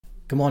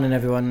Good morning,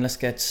 everyone. Let's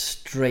get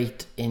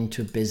straight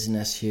into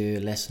business here.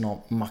 Let's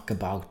not muck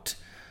about.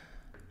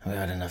 We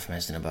had enough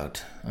messing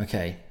about.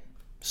 Okay,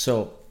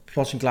 so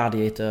watching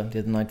Gladiator the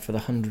other night for the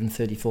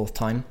 134th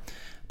time,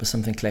 but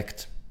something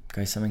clicked.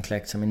 Guys, something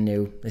clicked, something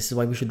new. This is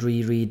why we should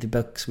reread the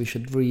books. We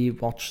should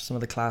re-watch some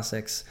of the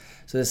classics.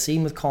 So the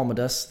scene with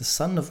Commodus, the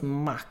son of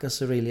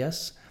Marcus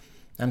Aurelius,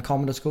 and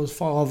Commodus goes,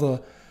 "Father,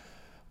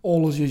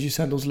 all those years you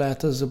sent those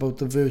letters about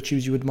the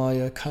virtues you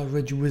admire,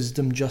 courage,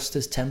 wisdom,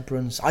 justice,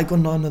 temperance. I got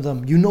none of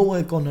them. You know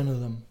I got none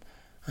of them."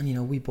 And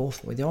we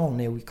all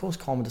knew. Of course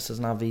Commodus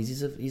doesn't have these.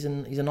 He's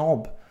an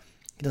ob.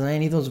 He doesn't have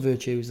any of those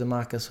virtues that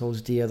Marcus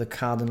holds dear, the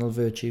cardinal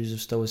virtues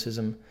of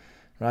Stoicism,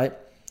 right?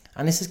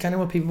 And this is kind of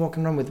what people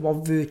walking around with.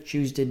 What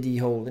virtues did he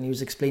hold? And he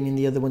was explaining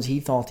the other ones he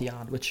thought he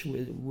had, which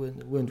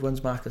weren't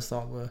ones Marcus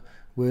thought were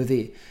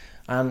worthy.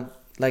 And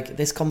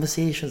this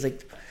conversation is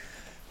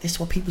this is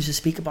what people should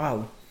speak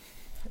about.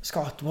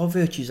 Scott, what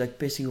virtues,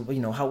 basically,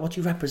 what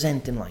do you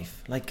represent in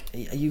life? Are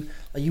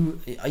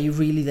you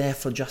really there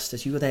for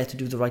justice? You were there to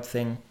do the right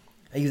thing.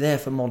 Are you there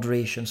for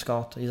moderation,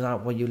 Scott? Is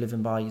that what you're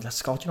living by?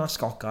 Scott, that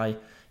Scott guy,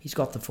 he's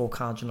got the 4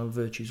 cardinal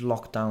virtues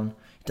locked down.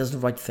 He does the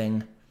right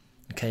thing.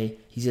 Okay,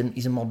 he's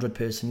a moderate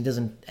person. He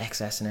doesn't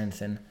excess in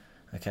anything.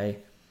 Okay,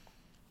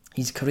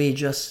 he's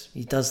courageous.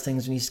 He does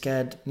things when he's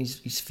scared.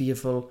 He's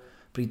fearful,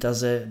 but he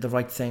does the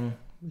right thing,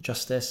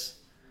 justice.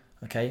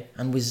 Okay,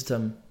 and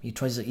wisdom. He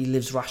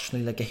lives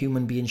rationally like a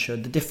human being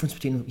should. The difference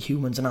between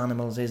humans and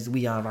animals is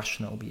we are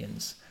rational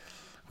beings.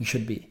 We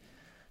should be.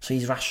 So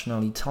he's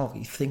rational.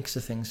 He thinks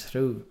the things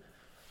through.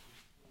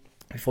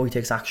 Before he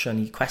takes action,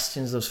 he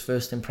questions those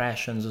first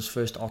impressions, those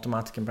first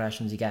automatic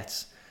impressions he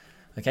gets.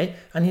 Okay,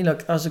 and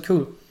that's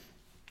cool.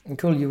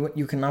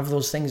 You can have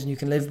those things and you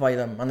can live by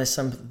them. And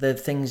the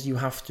things you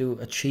have to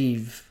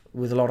achieve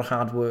with a lot of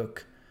hard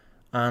work,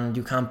 and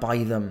you can't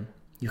buy them.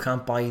 You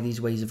can't buy these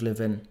ways of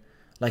living.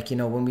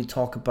 When we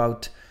talk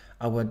about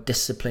our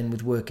discipline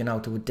with working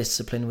out, our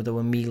discipline with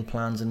our meal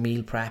plans and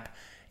meal prep,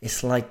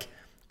 it's like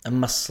a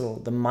muscle.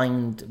 The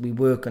mind, we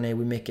work on it,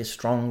 we make it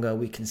stronger,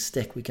 we can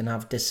stick, we can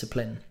have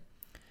discipline.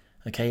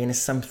 Okay, and it's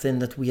something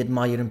that we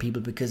admire in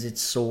people because it's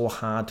so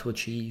hard to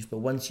achieve. But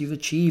once you've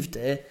achieved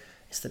it,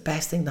 it's the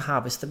best thing to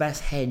have. It's the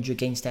best hedge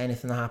against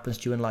anything that happens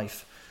to you in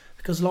life.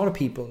 Because a lot of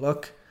people,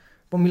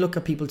 when we look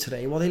at people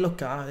today, what they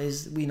look at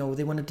is, they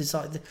want to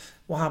decide,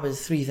 what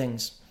happens, 3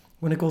 things.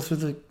 We want to go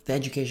through the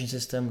education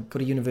system, go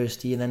to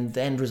university, and then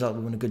the end result,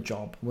 we want a good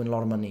job, win a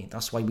lot of money.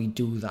 That's why we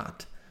do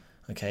that,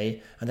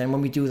 okay? And then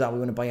when we do that, we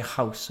want to buy a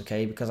house,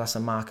 okay? Because that's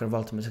a marker of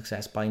ultimate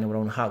success, buying our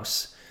own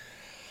house.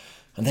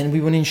 And then we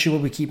want to ensure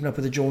we're keeping up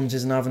with the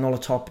Joneses and having all the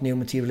top new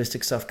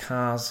materialistic stuff,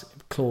 cars,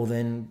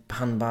 clothing,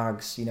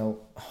 handbags,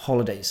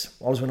 holidays.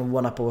 Always want to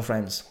one-up our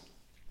friends.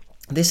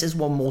 This is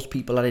what most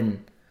people are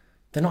in.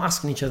 They're not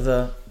asking each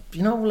other,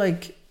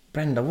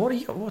 Brenda, what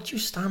do you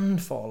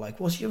stand for?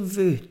 What's your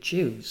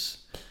virtues?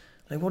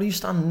 What are you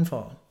standing for?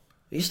 Are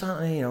you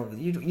standing,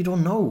 you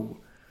don't know.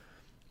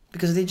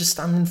 Because they're just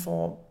standing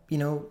for,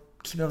 keeping up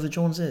with the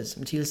Joneses,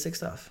 materialistic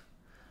stuff.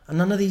 And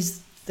none of these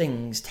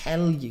things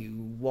tell you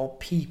what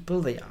people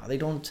they are. They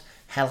don't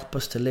help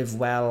us to live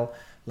well,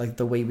 like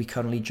the way we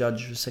currently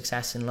judge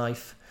success in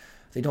life.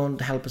 They don't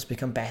help us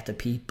become better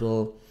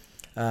people.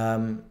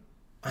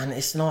 And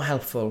it's not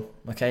helpful,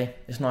 okay?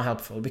 It's not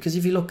helpful. Because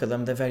if you look at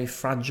them, they're very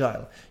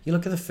fragile. You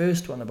look at the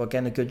first one about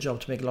getting a good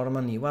job to make a lot of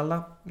money. Well,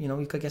 that,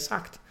 you could get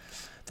sacked.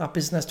 That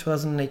business,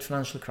 2008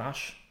 financial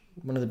crash,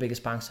 one of the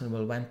biggest banks in the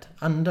world went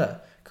under.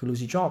 Could lose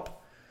your job.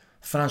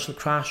 Financial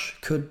crash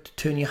could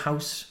turn your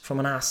house from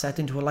an asset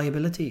into a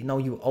liability. Now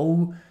you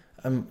owe,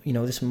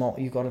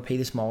 you've got to pay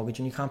this mortgage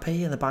and you can't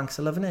pay it, and the banks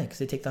are loving it because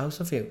they take the house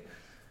off you.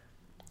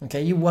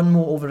 Okay, you one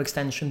more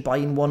overextension,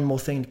 buying one more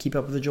thing to keep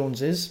up with the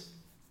Joneses.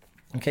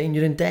 Okay, and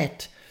you're in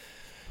debt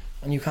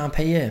and you can't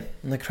pay it,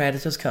 and the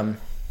creditors come,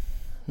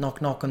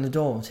 knock on the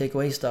door, take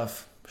away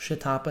stuff.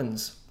 Shit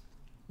happens.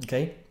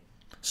 Okay,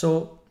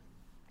 so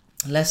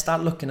let's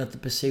start looking at the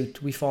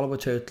pursuit. We follow a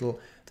turtle,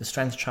 the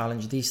strength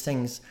challenge, these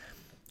things.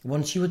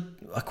 Once you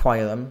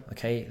acquire them,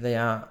 okay, they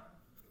are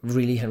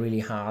really, really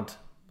hard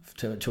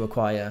to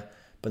acquire,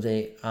 but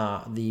they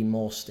are the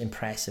most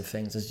impressive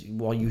things, is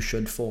what you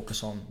should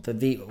focus on.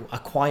 The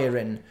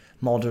acquiring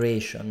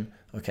moderation,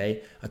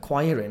 okay,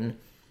 acquiring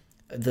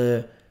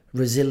the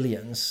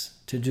resilience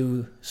to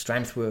do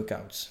strength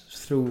workouts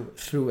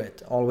through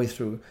it, all the way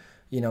through,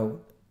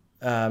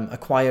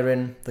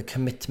 acquiring the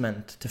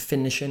commitment to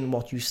finishing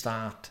what you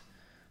start.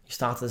 You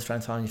start the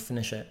strength challenge, you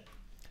finish it,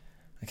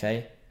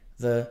 okay?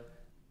 The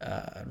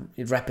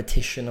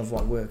repetition of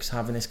what works,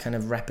 having this kind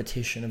of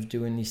repetition of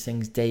doing these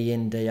things day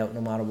in, day out,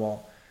 no matter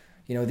what.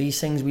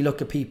 These things, we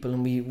look at people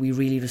and we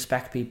really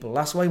respect people.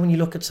 That's why when you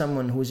look at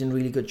someone who's in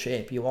really good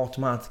shape, you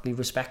automatically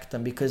respect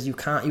them, because you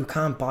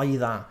can't buy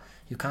that.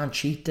 You can't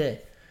cheat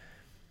it.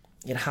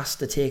 It has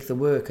to take the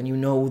work, and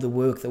the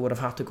work that would have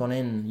had to gone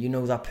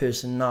in. That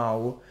person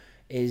now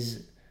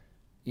is,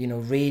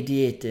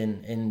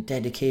 radiating in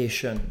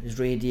dedication, is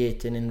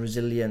radiating in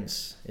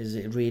resilience, is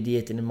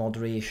radiating in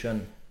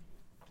moderation.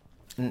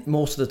 And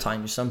most of the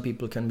time, some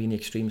people can be in the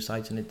extreme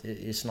sides and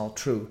it's not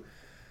true.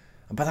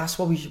 But that's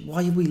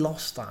why have we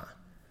lost that?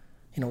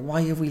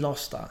 Why have we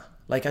lost that?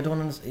 Like, I don't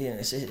understand.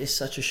 It's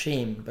such a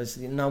shame. But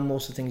now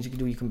most of the things you can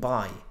do, you can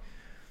buy.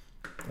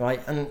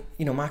 Right? And,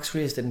 Max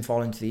Reyes didn't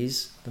fall into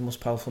these. The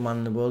most powerful man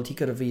in the world. He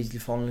could have easily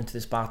fallen into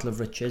this battle of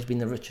riches, been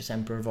the richest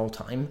emperor of all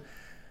time.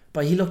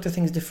 But he looked at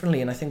things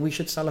differently. And I think we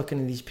should start looking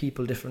at these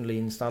people differently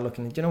and start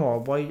looking at,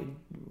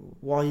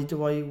 why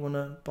do I want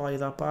to buy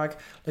that bag?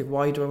 Like,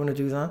 why do I want to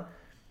do that?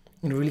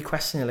 Really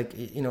questioning, like,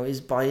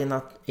 is buying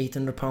that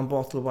 £800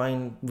 bottle of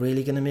wine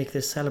really going to make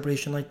this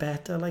celebration night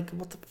better? Like,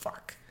 what the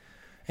fuck?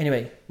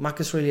 Anyway,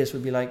 Marcus Aurelius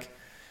would be like,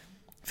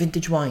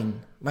 vintage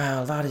wine,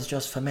 well, that is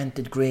just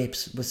fermented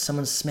grapes with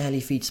someone's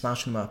smelly feet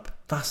smashing them up.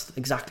 That's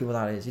exactly what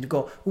that is. You'd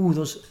go, ooh,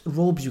 those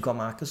robes you got,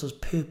 Marcus, those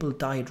purple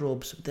dyed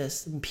robes,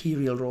 this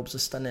imperial robes are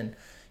stunning.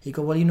 You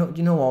go, well, you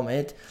know what,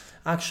 mate?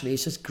 Actually,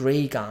 it's just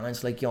grey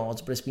garments like yours,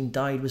 but it's been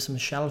dyed with some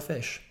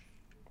shellfish.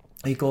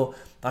 You go,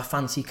 that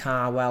fancy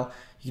car, well,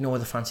 you know what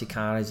the fancy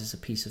car is? It's a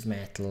piece of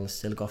metal,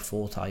 still got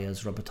 4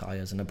 tyres, rubber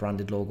tyres, and a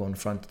branded logo on the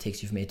front. It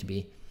takes you from A to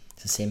B.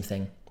 It's the same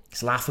thing.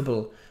 It's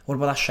laughable. What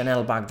about that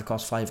Chanel bag that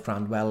cost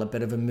 $5,000? Well, a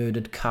bit of a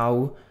murdered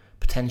cow,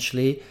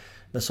 potentially.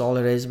 That's all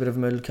it is, a bit of a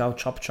murdered cow,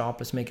 chop,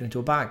 let's make it into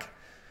a bag.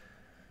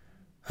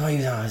 Oh,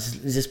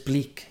 is this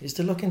bleak? Is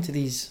to look into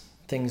these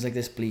things like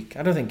this bleak?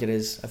 I don't think it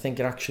is. I think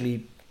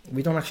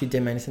we don't actually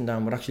dim anything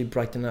down. We're actually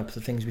brightening up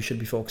the things we should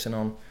be focusing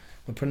on.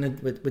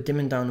 We're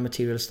dimming down the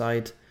material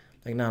side.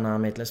 Like, nah,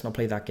 mate, let's not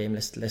play that game.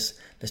 Let's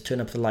turn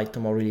up the light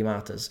on what really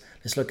matters.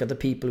 Let's look at the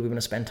people we want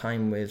to spend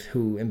time with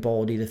who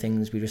embody the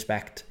things we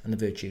respect and the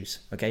virtues,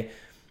 okay?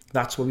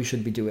 That's what we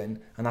should be doing,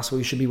 and that's what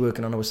we should be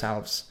working on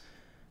ourselves.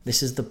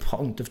 This is the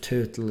point of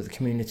Turtle, the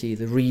community,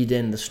 the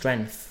reading, the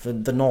strength,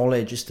 the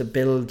knowledge, is to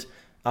build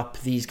up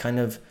these kind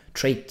of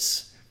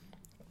traits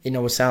in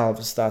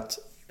ourselves that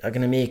are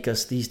going to make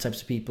us these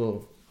types of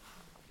people.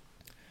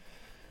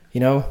 I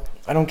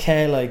don't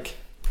care, like,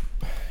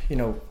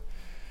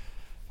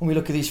 when we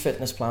look at these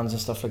fitness plans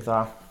and stuff like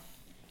that,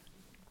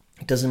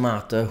 it doesn't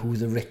matter who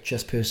the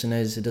richest person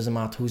is. It doesn't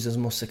matter who's the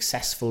most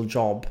successful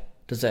job,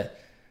 does it?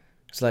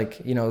 It's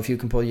like, if you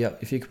can put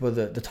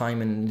the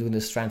time in doing the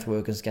strength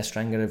work and get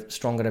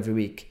stronger every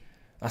week,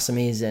 that's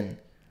amazing.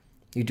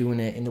 You're doing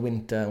it in the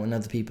winter when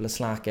other people are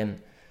slacking.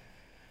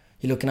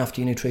 You're looking after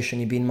your nutrition.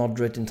 You're being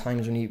moderate in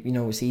times when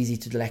it's easy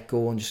to let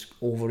go and just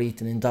overeat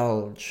and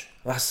indulge.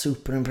 That's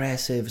super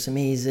impressive. It's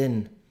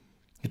amazing.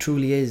 It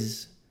truly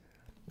is.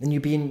 And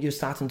you're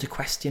starting to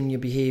question your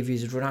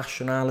behaviours, your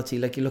rationality.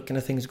 Like, you're looking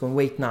at things going,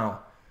 wait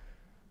now.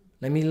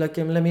 Let me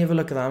have a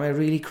look at that. Am I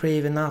really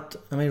craving that?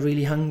 Am I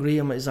really hungry?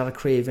 Is that a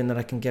craving that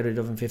I can get rid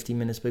of in 15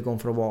 minutes by going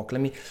for a walk?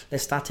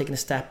 Let's start taking a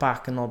step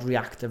back and not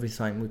react every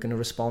time. We're going to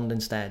respond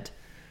instead.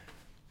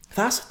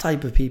 That's the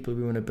type of people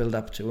we want to build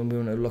up to and we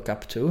want to look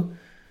up to.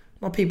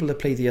 Not people that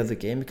play the other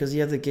game, because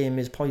the other game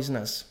is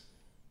poisonous.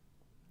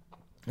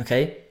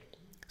 Okay?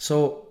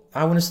 So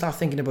I want to start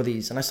thinking about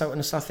these, and I want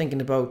to start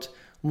thinking about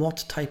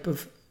what type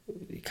of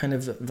kind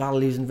of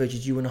values and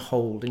virtues you want to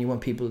hold, and you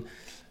want people,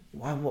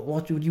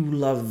 what would you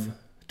love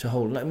to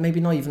hold? Like, maybe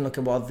not even look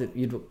at what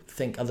you'd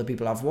think other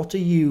people have. What do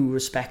you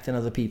respect in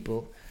other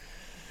people?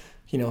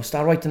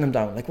 Start writing them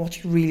down. Like, what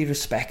do you really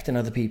respect in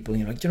other people?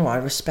 I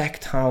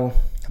respect how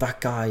that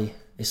guy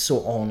is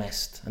so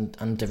honest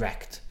and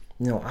direct.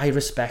 I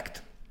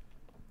respect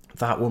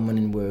that woman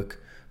in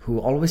work who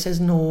always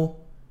says no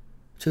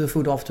to the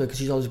food offered to her because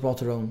she's always brought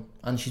her own.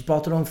 And she's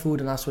brought her own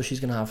food, and that's what she's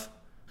going to have.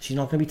 She's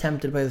not going to be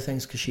tempted by the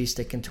things because she's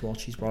sticking to what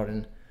she's brought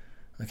in.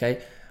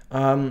 Okay?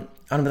 And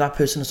with that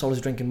person that's always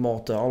drinking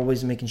water,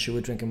 always making sure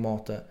we're drinking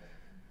water.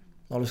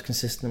 Always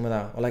consistent with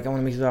that. Or like, I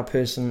want to be that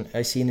person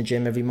I see in the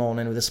gym every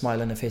morning with a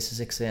smile on their face at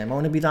 6 a.m. I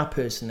want to be that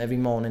person every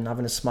morning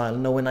having a smile,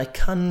 knowing I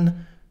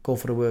can go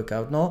for a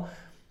workout. Not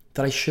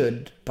that I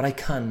should, but I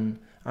can.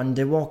 And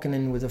they're walking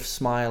in with a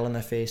smile on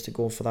their face to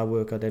go for that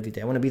workout every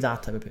day. I want to be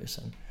that type of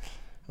person.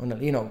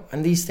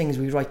 And these things,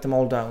 we write them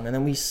all down and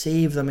then we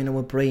save them in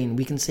our brain.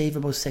 We can save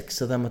about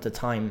 6 of them at a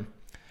time.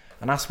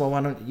 And that's what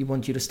I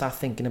want you to start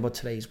thinking about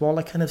today. Is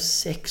what kind of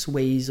 6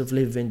 ways of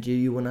living do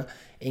you want to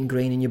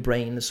ingrain in your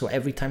brain? So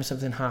every time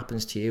something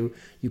happens to you,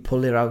 you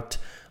pull it out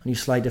and you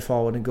slide it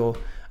forward and go,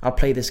 I'll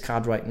play this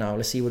card right now.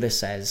 Let's see what this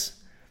says.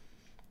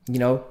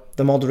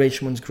 The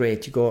moderation one's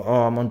great. You go,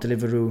 I'm on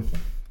Deliveroo.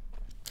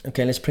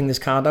 Okay, let's bring this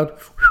card out.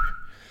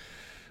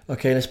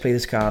 Okay, let's play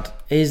this card.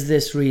 Is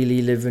this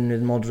really living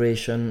in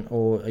moderation,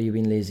 or are you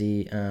being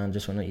lazy and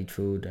just want to eat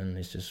food and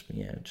it's just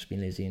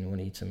being lazy and want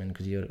to eat something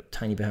because you're a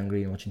tiny bit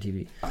hungry and watching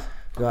TV?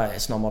 Right,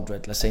 it's not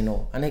moderate. Let's say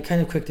no. And it kind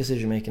of quick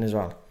decision making as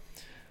well.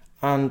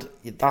 And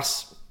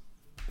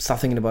start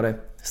thinking about it,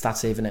 start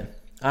saving it.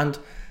 And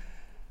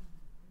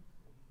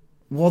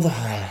what the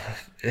hell?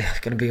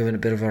 Going to be a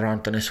bit of a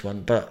rant on this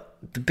one, but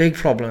the big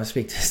problem I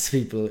speak to these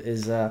people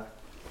is,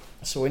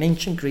 so in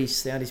ancient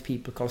Greece, they had these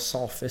people called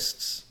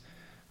sophists,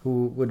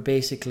 who would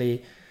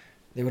basically,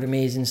 they were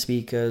amazing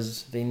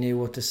speakers, they knew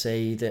what to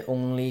say, their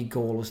only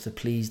goal was to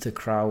please the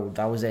crowd.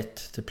 That was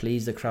it. To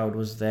please the crowd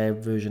was their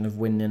version of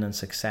winning and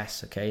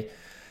success, okay?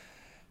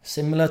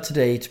 Similar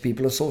today to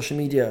people on social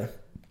media.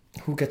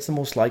 Who gets the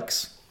most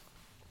likes,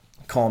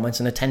 comments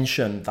and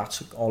attention?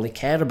 That's all they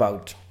care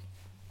about.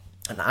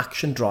 And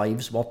action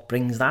drives what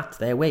brings that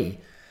their way.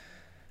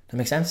 That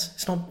makes sense?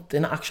 It's not,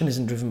 their action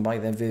isn't driven by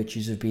their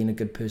virtues of being a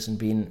good person,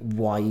 being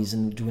wise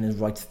and doing the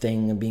right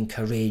thing and being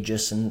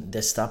courageous and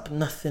this stuff.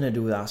 Nothing to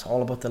do with that. It's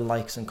all about the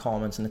likes and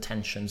comments and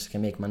attentions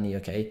can make money,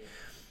 okay?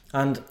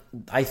 And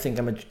I think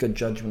I'm a good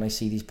judge when I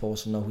see these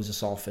posts and know who's a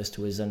sophist,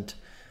 who isn't.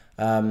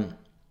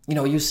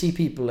 You see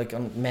people like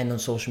men on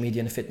social media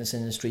in the fitness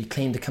industry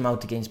claim to come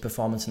out against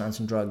performance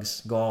enhancing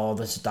drugs. Go, oh,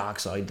 this is dark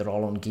side, they're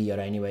all on gear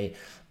anyway.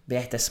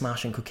 Yet they're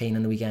smashing cocaine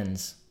on the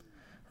weekends.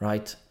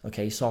 Right?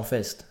 Okay,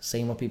 sophist,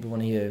 saying what people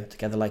want to hear to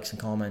get the likes and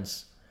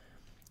comments.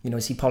 I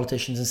see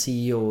politicians and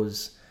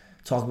CEOs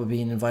talk about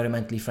being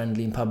environmentally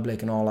friendly in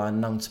public and all our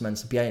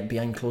announcements.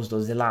 Behind closed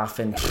doors, they're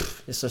laughing.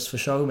 It's just for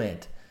show,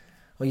 mate.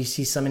 Or you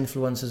see some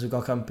influencers who've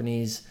got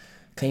companies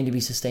claim to be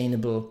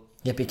sustainable,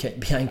 yet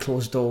behind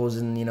closed doors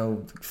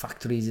in,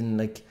 factories in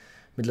like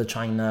middle of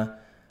China,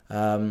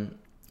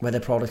 where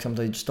their product comes,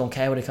 they just don't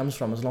care where it comes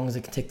from. As long as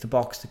they can tick the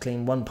box to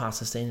claim one part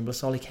sustainable,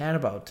 that's all they care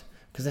about.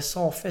 Because they're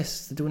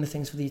sophists, they're doing the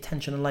things for the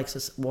attention and likes.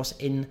 That's what's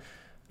in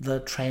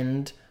the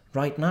trend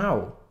right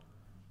now.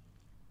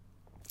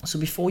 So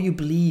before you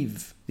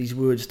believe these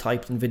words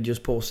typed in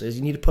videos posted,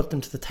 you need to put them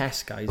to the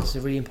test, guys. It's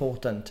a really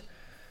important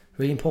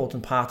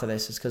part of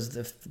this. Is because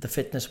the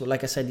fitness,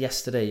 like I said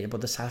yesterday about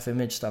the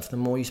self-image stuff, the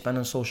more you spend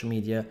on social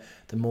media,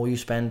 the more you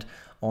spend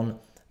on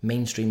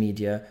mainstream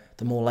media,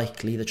 the more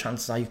likely the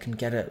chances are you can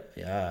get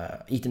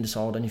a eating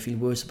disorder and you feel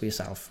worse about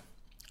yourself.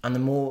 And the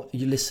more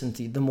you listen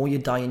to, the more you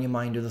die in your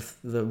mind with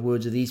the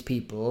words of these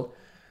people,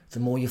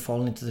 the more you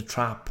fall into the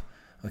trap,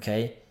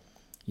 okay?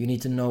 You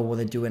need to know what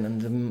they're doing.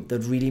 And the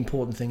really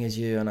important thing is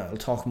and I'll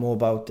talk more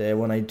about it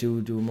when I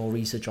do more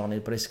research on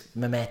it, but it's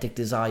mimetic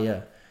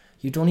desire.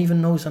 You don't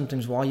even know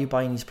sometimes why you're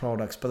buying these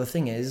products. But the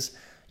thing is,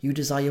 you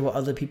desire what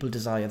other people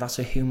desire. That's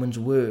how humans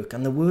work.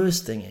 And the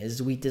worst thing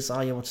is we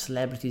desire what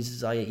celebrities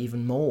desire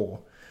even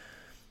more.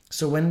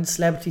 So when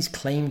celebrities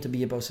claim to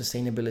be about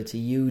sustainability,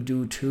 you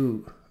do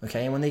too,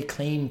 okay? And when they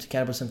claim to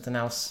care about something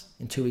else,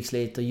 and 2 weeks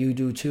later, you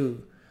do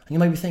too. And you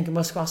might be thinking,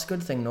 well, that's a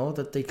good thing, no?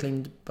 That they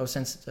claim about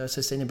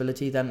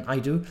sustainability, then I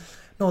do.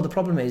 No, the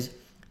problem is,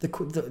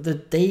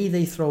 the day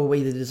they throw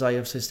away the desire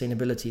of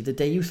sustainability, the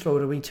day you throw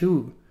it away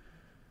too,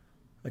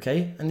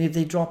 okay? And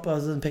they drop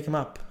other than pick them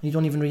up. And you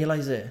don't even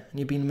realise it, and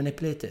you're being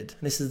manipulated.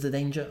 And this is the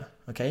danger,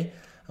 okay?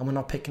 And we're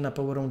not picking up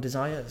our own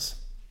desires.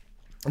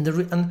 And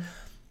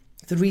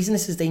the reason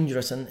this is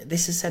dangerous, and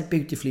this is said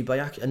beautifully by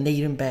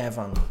Aneurin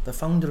Bevan, the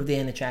founder of the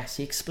NHS,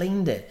 he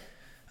explained it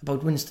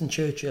about Winston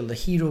Churchill, the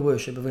hero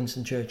worship of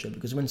Winston Churchill,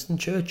 because Winston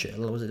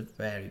Churchill was a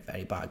very,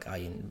 very bad guy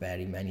in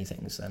very many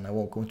things, and I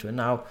won't go into it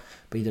now,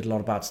 but he did a lot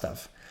of bad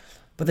stuff.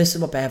 But this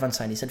is what Bevan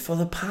said. He said, for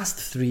the past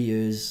 3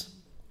 years,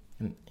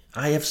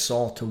 I have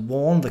sought to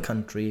warn the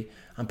country,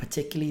 and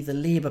particularly the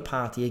Labour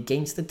Party,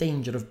 against the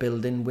danger of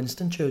building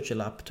Winston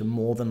Churchill up to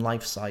more than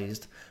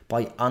life-sized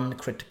by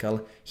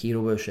uncritical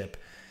hero worship.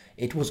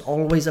 It was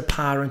always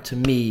apparent to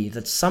me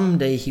that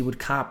someday he would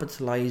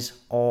capitalise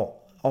all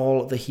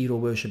the hero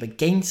worship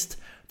against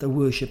the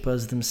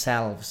worshippers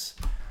themselves.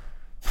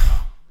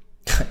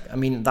 I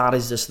mean, that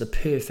is just the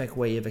perfect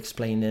way of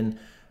explaining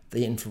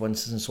the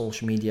influences and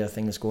social media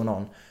things going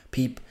on.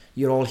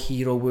 You're all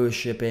hero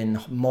worshipping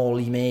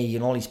Molly May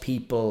and all these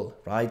people,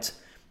 right?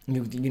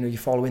 You're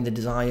following the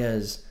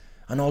desires.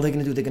 And all they're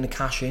going to do, they're going to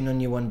cash in on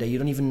you one day. You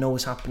don't even know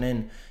what's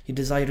happening. You're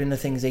desiring the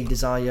things they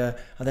desire,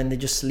 and then they're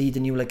just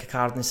leading you like a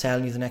card and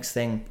selling you the next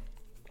thing.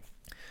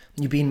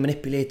 And you're being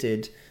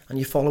manipulated, and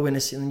you're following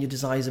this, and your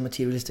desires are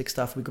materialistic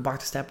stuff. We go back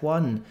to step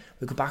one.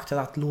 We go back to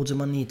that loads of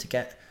money to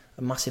get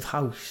a massive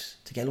house,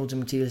 to get loads of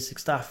materialistic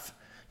stuff.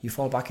 You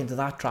fall back into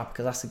that trap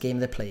because that's the game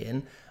they're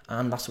playing,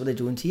 and that's what they're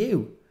doing to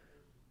you.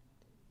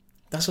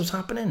 That's what's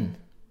happening.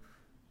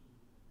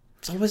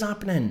 It's always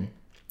happening.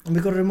 And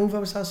we've got to remove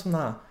ourselves from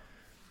that.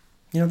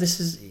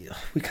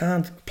 We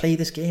can't play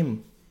this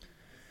game.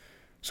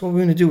 So what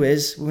we're going to do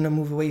is, we're going to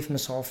move away from the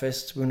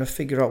sophists. We're going to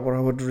figure out what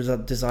our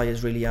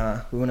desires really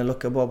are. We're going to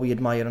look at what we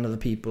admire in other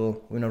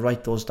people. We're going to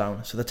write those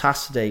down. So the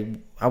task today,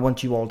 I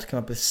want you all to come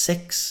up with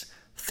 6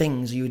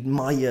 things you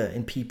admire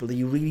in people that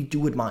you really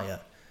do admire.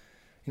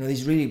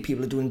 These really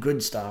people are doing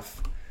good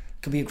stuff.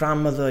 It could be your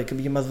grandmother, it could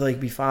be your mother, it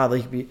could be your father,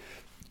 it could be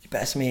your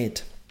best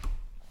mate.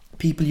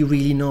 People you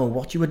really know,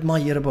 what you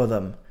admire about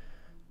them.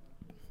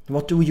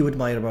 What do you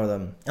admire about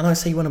them? And I'll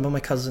say one about my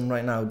cousin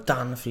right now,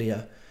 Dan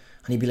Fleer.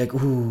 And he'd be like,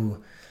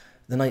 ooh,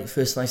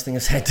 first nice thing I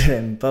said to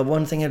him. But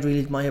one thing I really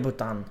admire about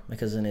Dan, my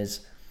cousin, is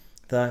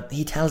that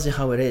he tells you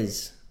how it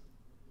is.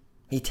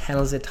 He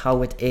tells it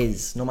how it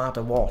is, no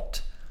matter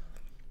what.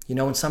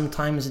 And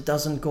sometimes it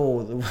doesn't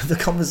go, the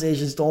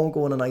conversations don't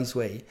go in a nice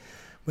way.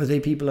 Where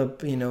people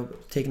are,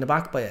 taken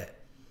aback by it.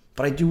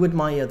 But I do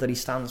admire that he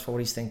stands for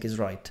what he thinks is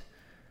right.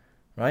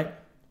 Right?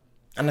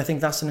 And I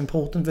think that's an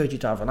important virtue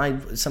to have,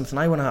 and something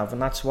I want to have,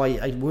 and that's why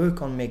I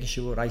work on making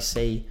sure I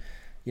say,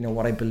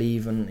 what I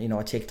believe, and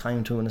I take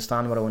time to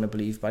understand what I want to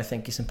believe. But I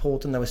think it's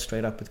important that we're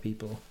straight up with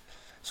people.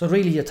 So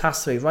really your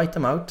task 3, write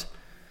them out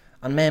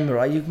and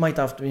memorize. You might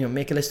have to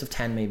make a list of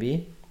 10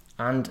 maybe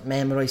and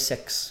memorize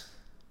 6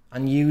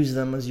 and use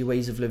them as your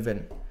ways of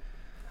living.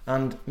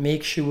 And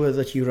make sure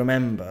that you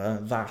remember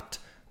that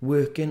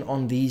working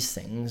on these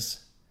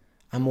things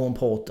are more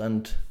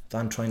important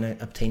than trying to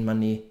obtain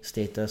money,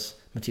 status,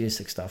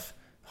 materialistic stuff,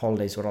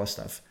 holidays, or all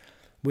stuff.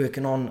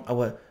 Working on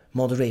our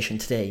moderation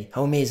today.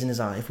 How amazing is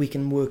that? If we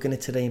can work on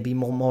it today and be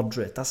more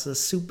moderate, that's a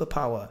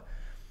superpower.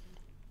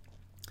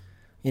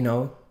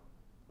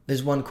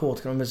 There's one quote,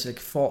 I can't remember,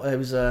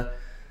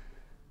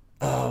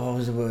 what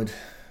was the word?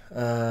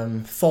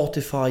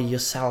 Fortify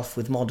yourself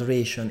with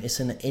moderation. It's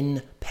an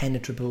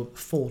impenetrable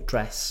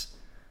fortress.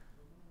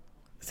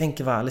 Think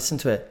of that, listen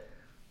to it.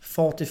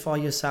 Fortify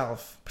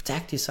yourself,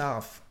 protect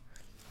yourself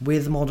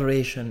with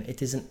moderation.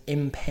 It is an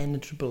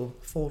impenetrable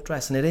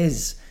fortress, and it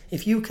is.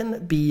 If you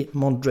can be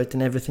moderate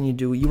in everything you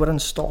do, you are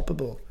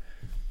unstoppable.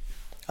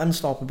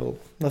 Unstoppable.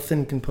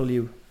 Nothing can pull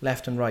you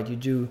left and right. You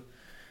do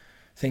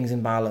things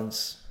in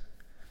balance,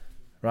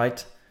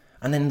 right?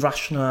 And then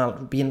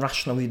being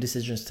rational with your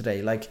decisions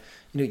today. Like,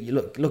 you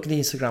look at the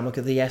Instagram, look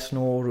at the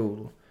yes/no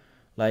rule.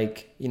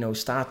 Like,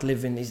 start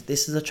living.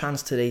 This is a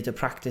chance today to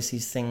practice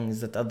these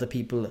things that other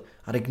people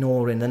are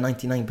ignoring. The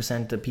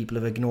 99% of people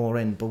are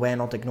ignoring, but we're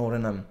not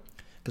ignoring them.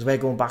 Because we're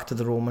going back to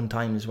the Roman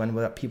times when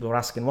people were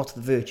asking, what's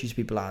the virtues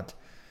people had?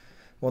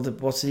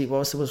 What's he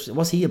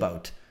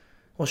about?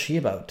 What's she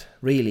about?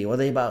 Really, what are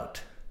they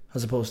about?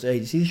 As opposed to,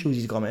 hey, see the shoes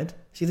he's got, mate?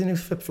 See the new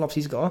flip-flops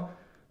he's got?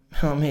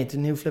 Oh, mate, the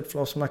new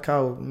flip-flops from that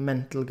cow,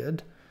 mental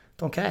good.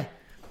 Don't care.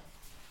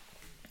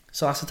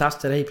 So that's the task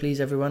today,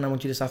 please, everyone. I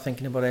want you to start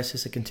thinking about this.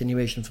 It's a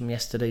continuation from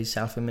yesterday's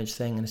self-image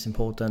thing, and it's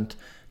important.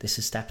 This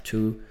is step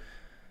 2,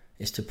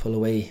 is to pull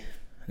away.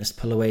 Let's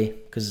pull away,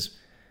 because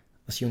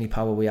that's the only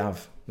power we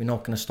have. We're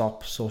not going to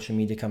stop social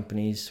media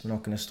companies. We're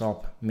not going to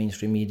stop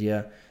mainstream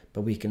media,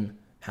 but we can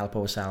help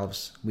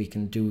ourselves. We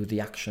can do the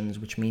actions,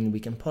 which mean we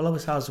can pull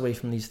ourselves away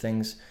from these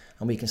things,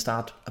 and we can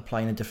start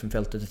applying a different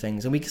filter to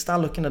things. And we can start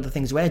looking at the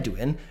things we're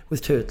doing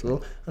with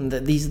Turtle, and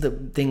these are the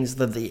things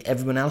that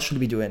everyone else should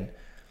be doing.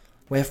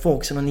 We're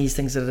focusing on these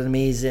things that are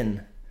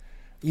amazing.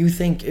 You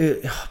think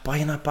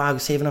buying that bag,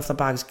 saving off the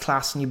bag is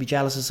class, and you'd be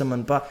jealous of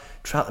someone. But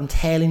I'm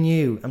telling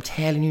you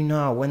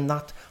now, when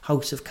that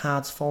house of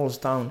cards falls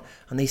down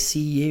and they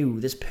see you,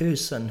 this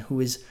person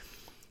who is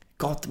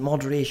got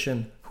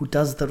moderation, who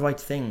does the right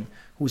thing,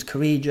 who's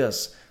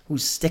courageous, who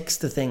sticks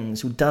to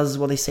things, who does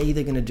what they say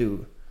they're gonna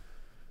do,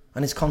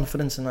 and is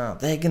confidence in that,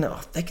 they're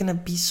gonna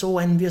be so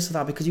envious of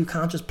that, because you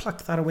can't just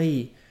pluck that away.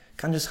 You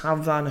can't just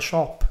have that in a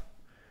shop.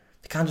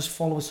 You can't just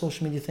follow a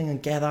social media thing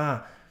and get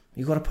that.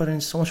 You've got to put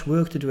in so much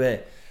work to do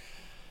it.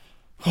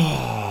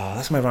 Oh,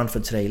 that's my rant for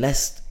today.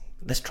 Let's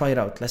try it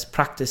out. Let's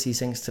practice these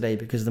things today,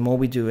 because the more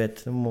we do it,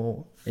 the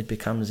more it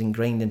becomes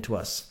ingrained into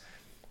us.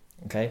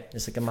 Okay?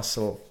 It's like a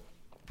muscle.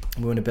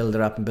 We want to build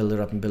it up and build it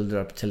up and build it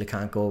up until it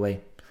can't go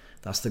away.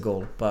 That's the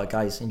goal. But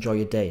guys, enjoy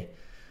your day.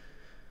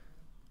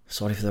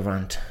 Sorry for the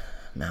rant.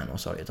 Man,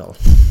 not sorry at all.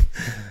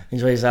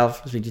 Enjoy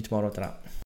yourself. I'll speak to you tomorrow. Ta-ra.